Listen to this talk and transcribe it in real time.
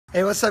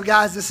Hey, what's up,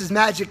 guys? This is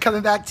Magic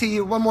coming back to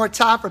you one more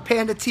time for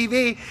Panda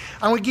TV.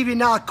 I'm going to give you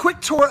now a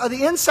quick tour of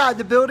the inside of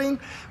the building.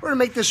 We're going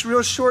to make this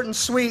real short and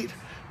sweet.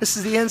 This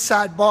is the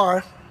inside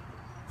bar.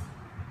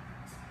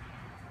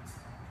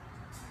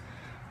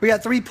 We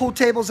got 3 pool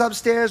tables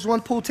upstairs,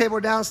 1 pool table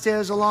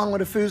downstairs, along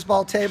with a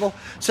foosball table.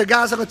 So,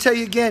 guys, I'm going to tell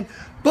you again,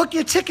 book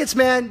your tickets,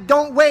 man.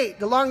 Don't wait.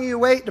 The longer you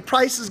wait, the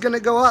price is going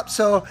to go up.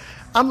 So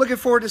I'm looking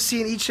forward to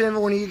seeing each and every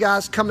one of you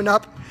guys coming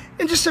up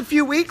in just a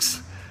few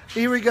weeks.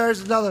 Here we go,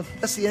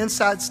 that's the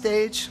inside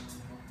stage.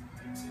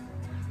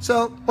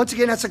 So, once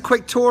again, that's a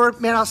quick tour.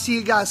 Man, I'll see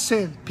you guys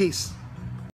soon. Peace.